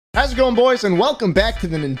How's it going, boys? And welcome back to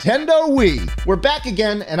the Nintendo Wii. We're back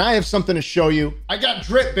again, and I have something to show you. I got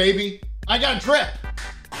drip, baby. I got drip.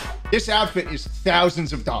 This outfit is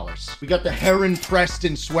thousands of dollars. We got the Heron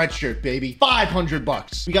Preston sweatshirt, baby. 500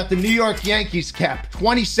 bucks. We got the New York Yankees cap.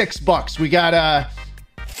 26 bucks. We got,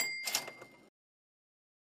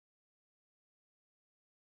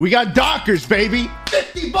 Dockers, baby.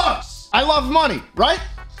 50 bucks. I love money, right?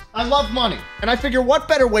 I love money. And I figure what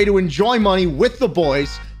better way to enjoy money with the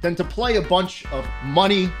boys than to play a bunch of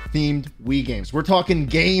money-themed Wii games. We're talking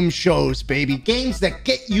game shows, baby. Games that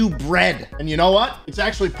get you bread. And you know what? It's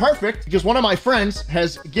actually perfect because one of my friends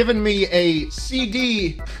has given me a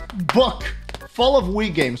CD book full of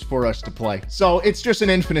Wii games for us to play. So it's just an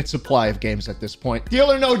infinite supply of games at this point.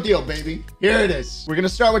 Deal or no deal, baby. Here it is. We're gonna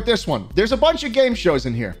start with this one. There's a bunch of game shows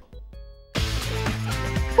in here.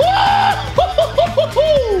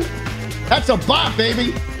 That's a bop,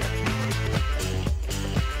 baby.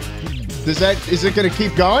 Is it gonna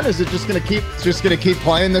keep going? Is it just gonna keep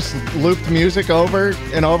playing this looped music over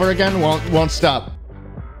and over again? Won't stop.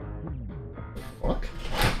 Fuck.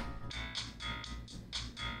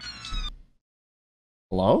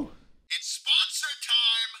 Hello? It's sponsor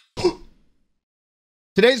time.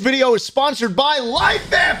 Today's video is sponsored by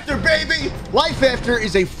Life After, baby! Life After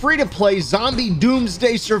is a free-to-play zombie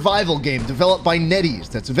doomsday survival game developed by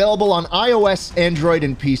NetEase that's available on iOS, Android,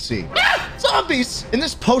 and PC. Zombies! In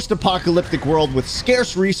this post-apocalyptic world with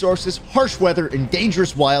scarce resources, harsh weather, and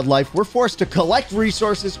dangerous wildlife, we're forced to collect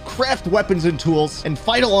resources, craft weapons and tools, and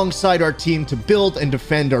fight alongside our team to build and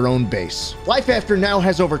defend our own base. Life After now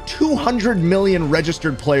has over 200 million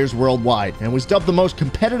registered players worldwide, and was dubbed the most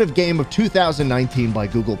competitive game of 2019 by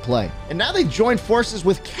Google Play. And now they've joined forces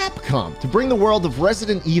with Capcom to bring the world of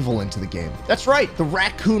Resident Evil into the game. That's right, the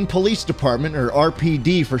Raccoon Police Department, or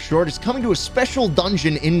RPD for short, is coming to a special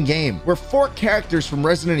dungeon in-game, where 4 characters from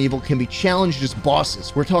Resident Evil can be challenged as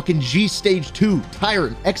bosses. We're talking G Stage 2,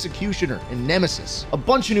 Tyrant, Executioner, and Nemesis. A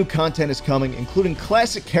bunch of new content is coming, including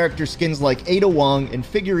classic character skins like Ada Wong and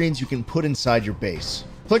figurines you can put inside your base.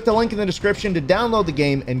 Click the link in the description to download the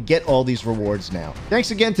game and get all these rewards now.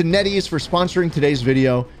 Thanks again to NetEase for sponsoring today's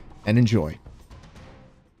video, and enjoy.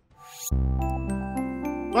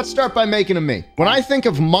 Let's start by making a me. When I think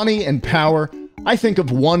of money and power, I think of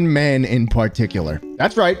one man in particular.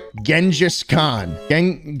 That's right, Genghis Khan.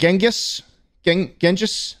 Genghis?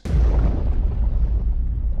 Genghis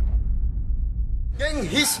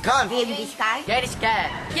Khan.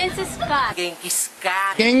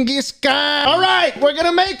 Genghis Khan. All right, we're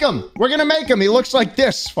gonna make him. We're gonna make him. He looks like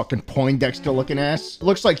this. Fucking Poindexter looking ass.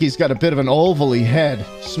 Looks like he's got a bit of an ovally head.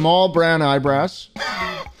 Small brown eyebrows.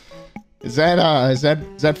 Is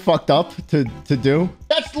that fucked up to do?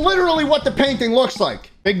 That's literally what the painting looks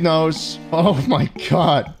like. Big nose. Oh my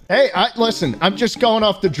God. Hey, listen, I'm just going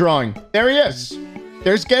off the drawing. There he is.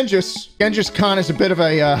 There's Genghis. Genghis Khan is a bit of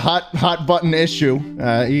a hot button issue.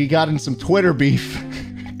 He got in some Twitter beef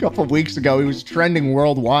a couple weeks ago. He was trending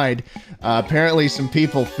worldwide. Apparently some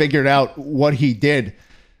people figured out what he did.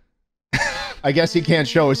 I guess he can't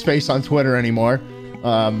show his face on Twitter anymore.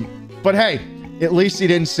 But hey, at least he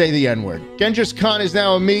didn't say the N-word. Genghis Khan is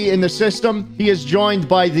now a me in the system. He is joined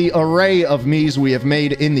by the array of me's we have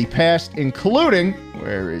made in the past, including...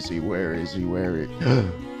 Where is he?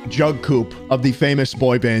 Jugkoop of the famous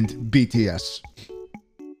boy band BTS.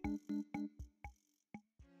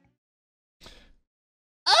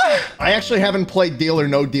 I actually haven't played Deal or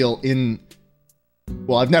No Deal in...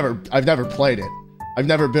 Well, I've never played it. I've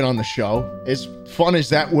never been on the show. As fun as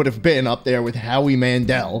that would have been up there with Howie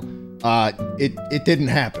Mandel, it didn't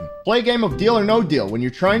happen. Play a game of Deal or No Deal when you're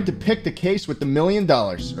trying to pick the case with the $1 million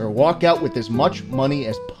or walk out with as much money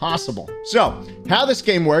as possible. So, how this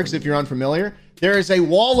game works, if you're unfamiliar, there is a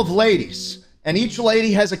wall of ladies, and each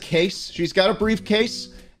lady has a case. She's got a briefcase,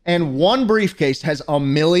 and one briefcase has $1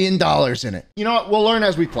 million in it. You know what? We'll learn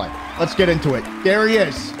as we play. Let's get into it. There he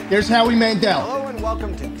is. There's Howie Mandel. Hello and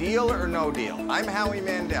welcome to Deal or No Deal. I'm Howie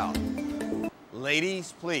Mandel.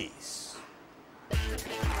 Ladies, please.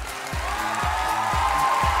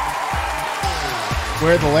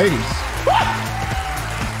 Where are the ladies?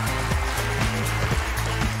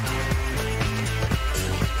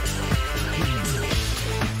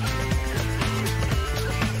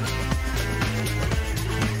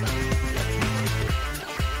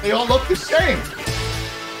 They all look the same.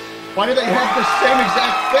 Why do they have the same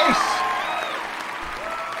exact face?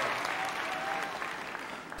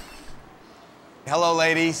 Hello,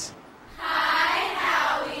 ladies. Hi,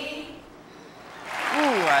 Howie.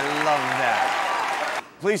 Ooh, I love that.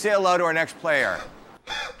 Please say hello to our next player.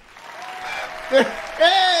 Hey,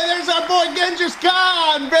 boys, our boy Genghis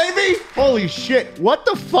Khan, baby. Holy shit. What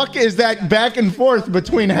the fuck is that back and forth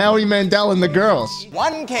between Howie Mandel and the girls?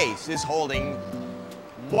 One case is holding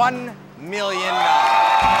 $1 million.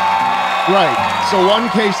 Right. So one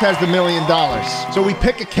case has the $1 million. So we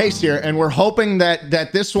pick a case here, and we're hoping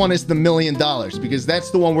that this one is the $1 million, because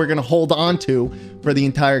that's the one we're going to hold on to for the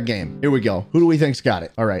entire game. Here we go. Who do we think's got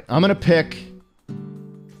it? All right. I'm going to pick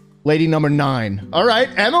lady number 9. All right.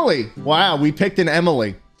 Emily. Wow. We picked an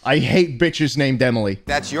Emily. I hate bitches named Emily.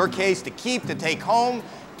 That's your case to keep, to take home,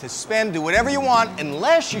 to spend, do whatever you want,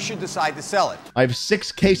 unless you should decide to sell it. I have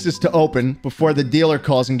 6 cases to open before the dealer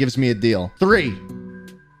calls and gives me a deal. 3.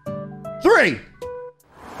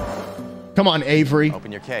 Come on, Avery.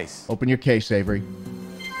 Open your case. Open your case, Avery. Woo!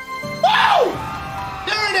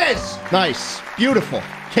 There it is. Nice. Beautiful.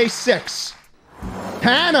 Case 6.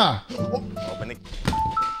 Hannah. Open it.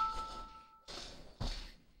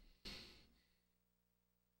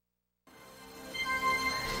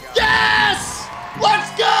 Yes!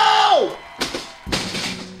 Let's go!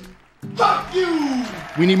 Fuck you!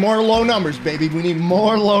 We need more low numbers, baby. We need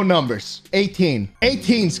more low numbers. 18.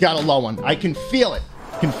 18's got a low one. I can feel it.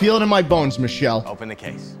 Can feel it in my bones, Michelle. Open the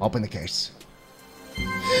case. Open the case.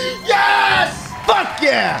 Yes! Fuck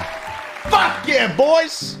yeah! Fuck yeah,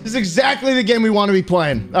 boys! This is exactly the game we want to be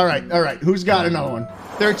playing. All right, all right. Who's got another one?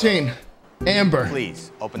 13. Amber.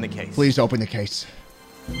 Please, open the case. Please open the case.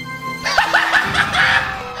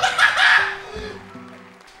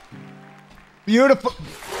 Beautiful.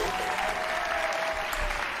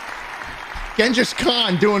 Genghis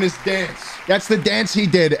Khan doing his dance. That's the dance he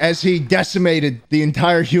did as he decimated the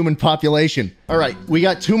entire human population. All right, we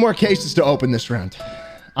got 2 more cases to open this round.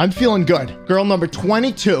 I'm feeling good. Girl number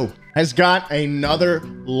 22 has got another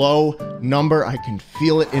low number. I can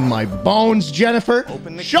feel it in my bones, Jennifer.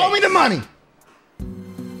 Open the Show case. me the money.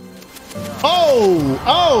 Oh,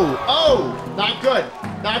 not good,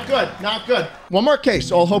 not good, not good. One more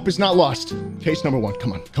case. All hope is not lost. Case number 1.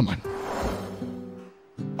 Come on, come on.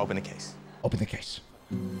 Open the case. Open the case.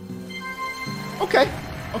 Okay,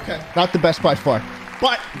 okay. Not the best by far.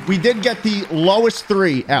 But we did get the lowest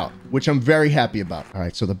 3 out, which I'm very happy about. All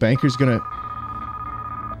right, so the banker's gonna...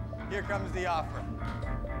 Here comes the offer.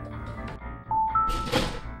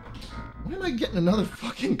 Why am I getting another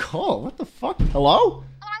fucking call? What the fuck? Hello?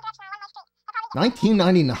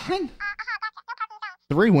 19.99?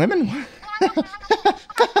 3 women?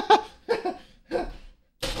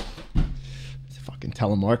 Fucking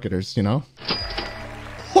telemarketers, you know?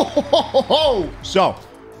 So,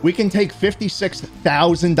 we can take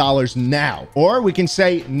 $56,000 now. Or we can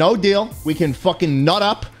say, no deal. We can fucking nut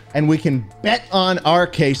up. And we can bet on our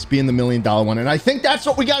case being the $1 million one. And I think that's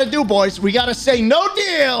what we got to do, boys. We got to say, no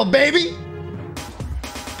deal, baby.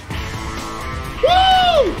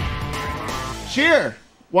 Woo! Cheer.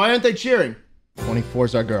 Why aren't they cheering?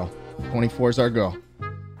 24's our girl. 24's our girl.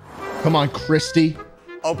 Come on, Christy.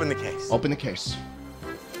 Open the case. Open the case.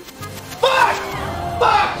 Fuck!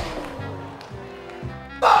 Fuck!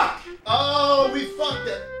 Fuck! Oh, we fucked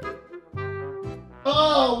it.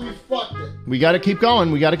 Oh, we fucked it. We got to keep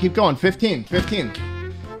going. We got to keep going. 15. 15.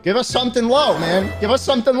 Give us something low, man. Give us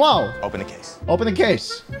something low. Open the case. Open the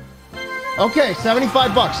case. Okay,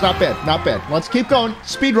 75 bucks. Not bad. Not bad. Let's keep going.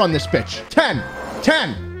 Speed run this bitch. 10.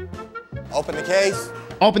 10. Open the case.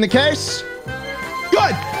 Open the case.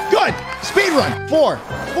 Good. Good. Speed run. 4.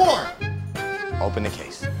 4. Open the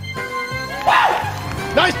case.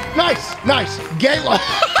 Wow! Nice. Nice. Nice. Gayla.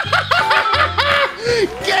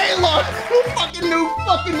 Gayla. Who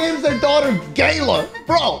fucking names their daughter Gayla?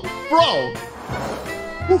 Bro. Bro.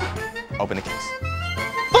 Whew. Open the case.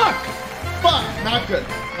 Fuck. Fuck. Not good.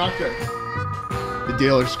 Not good. The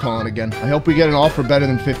dealer's calling again. I hope we get an offer better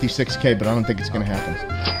than 56K, but I don't think it's gonna happen.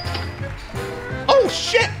 Oh,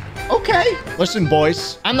 shit! Okay. Listen,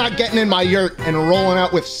 boys, I'm not getting in my yurt and rolling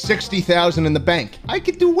out with 60,000 in the bank. I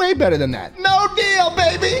could do way better than that. No deal,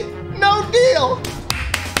 baby! No deal!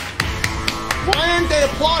 Why aren't they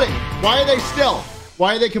applauding? Why are they still?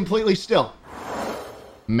 Why are they completely still?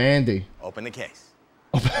 Mandy. Open the case.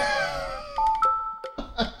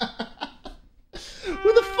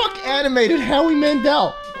 Who the fuck animated Howie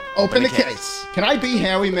Mandel? Open the case. Can I be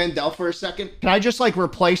Howie Mandel for a second? Can I just like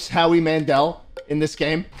replace Howie Mandel in this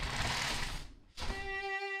game?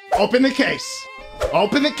 Open the case.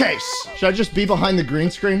 Open the case. Should I just be behind the green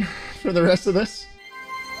screen for the rest of this?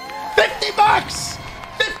 50 bucks!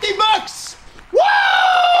 50 bucks! Woo!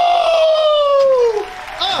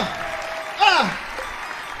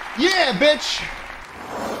 Yeah, bitch.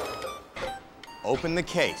 Open the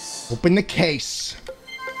case. Open the case.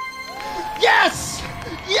 Yes!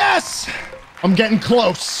 Yes! I'm getting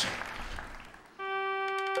close.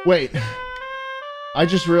 Wait. I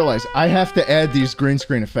just realized I have to add these green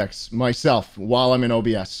screen effects myself while I'm in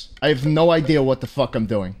OBS. I have no idea what the fuck I'm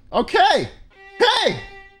doing. Okay. Hey,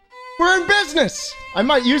 we're in business. I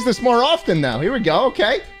might use this more often now. Here we go.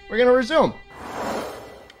 Okay. We're going to resume.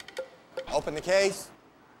 Open the case.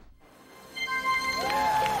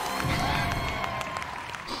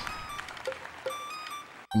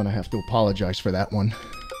 I'm going to have to apologize for that one.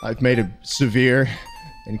 I've made a severe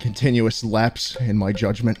and continuous lapse in my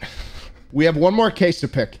judgment. We have one more case to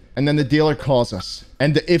pick, and then the dealer calls us.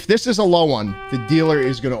 And if this is a low one, the dealer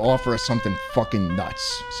is going to offer us something fucking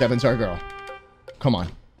nuts. 7's our girl. Come on.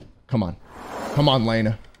 Come on. Come on,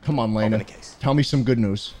 Lena. Come on, Lena. Open the case. Tell me some good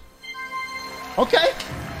news. Okay.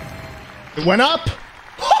 It went up.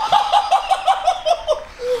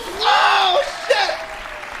 Oh, shit.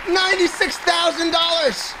 $96,000.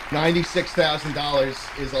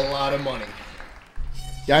 $96,000 is a lot of money.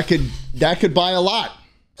 That could buy a lot.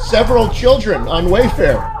 Several children on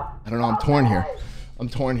Wayfair. I don't know. I'm torn here. I'm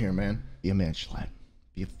torn here, man. Be a man, Schlatt.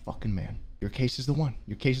 Be a fucking man. Your case is the one.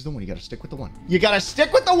 Your case is the one. You gotta stick with the one. You gotta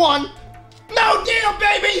stick with the one. No deal,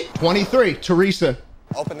 baby. 23. Teresa.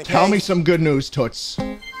 Open the case. Tell me some good news, Toots.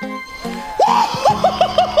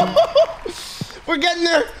 We're getting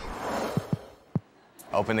there.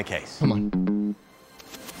 Open the case. Come on.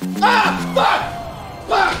 Ah, fuck!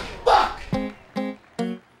 Fuck! Fuck!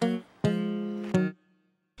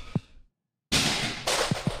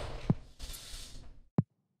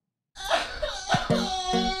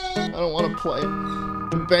 I don't want to play.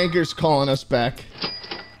 The banker's calling us back.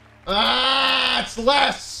 Ah, it's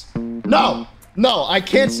less. No, no, I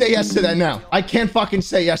can't say yes to that now. I can't fucking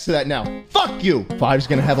say yes to that now. Fuck you. 5's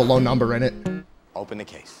gonna have a low number in it. Open the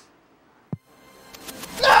case.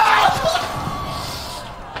 Ah!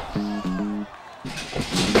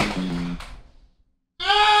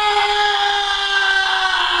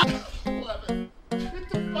 11. Hit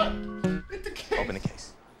the fuck. Hit the case. Open the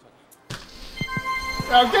case.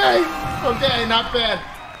 Okay. Okay, not bad.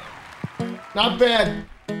 Not bad.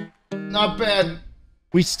 Not bad.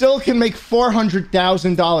 We still can make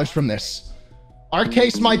 $400,000 from this. Our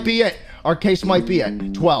case might be it. Our case might be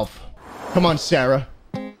it. 12. Come on, Sarah.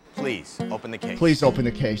 Please, open the case. Please open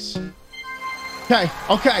the case. Okay,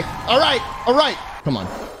 okay. All right, all right. Come on.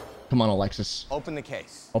 Come on, Alexis. Open the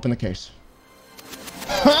case. Open the case.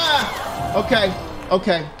 Ha! Okay,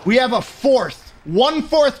 okay. We have a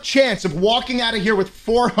 1/4 chance of walking out of here with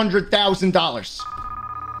 $400,000.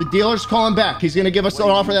 The dealer's calling back. He's gonna give us an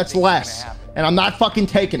offer that's less. And I'm not fucking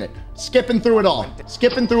taking it. Skipping through it all.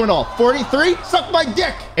 Skipping through it all. 43? Suck my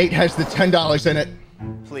dick! 8 has the $10 in it.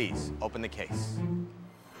 Please, open the case.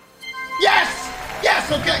 Yes!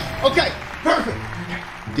 Yes, okay, okay. Perfect.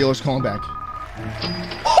 Dealer's calling back.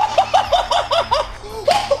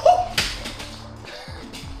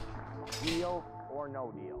 Deal or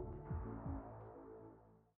no deal?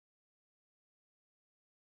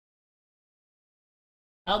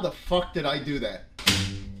 How the fuck did I do that?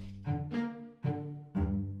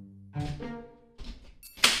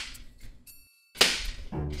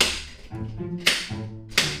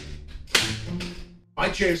 My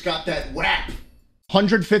chair's got that wrap.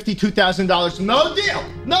 $152,000. No deal.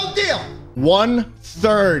 No deal.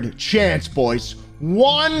 1/3 chance, boys.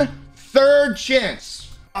 1/3 chance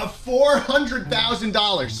of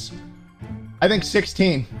 $400,000. I think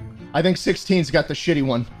 16. I think 16's got the shitty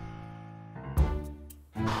one.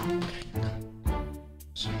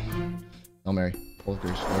 Hail Mary, full of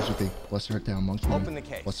grace, the Lord is with thee. Blessed art thou amongst women. Open the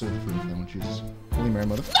case. Blessed art the fruit of thy womb, Jesus. Holy Mary,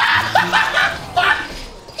 mother.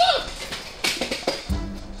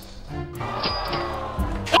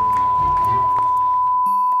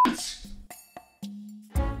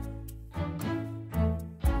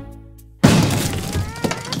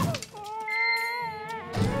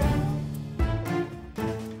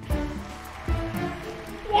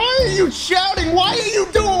 Why are you shouting? Why are you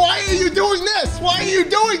doing this? Why are you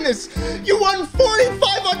doing this? You won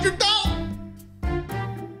 $4,500.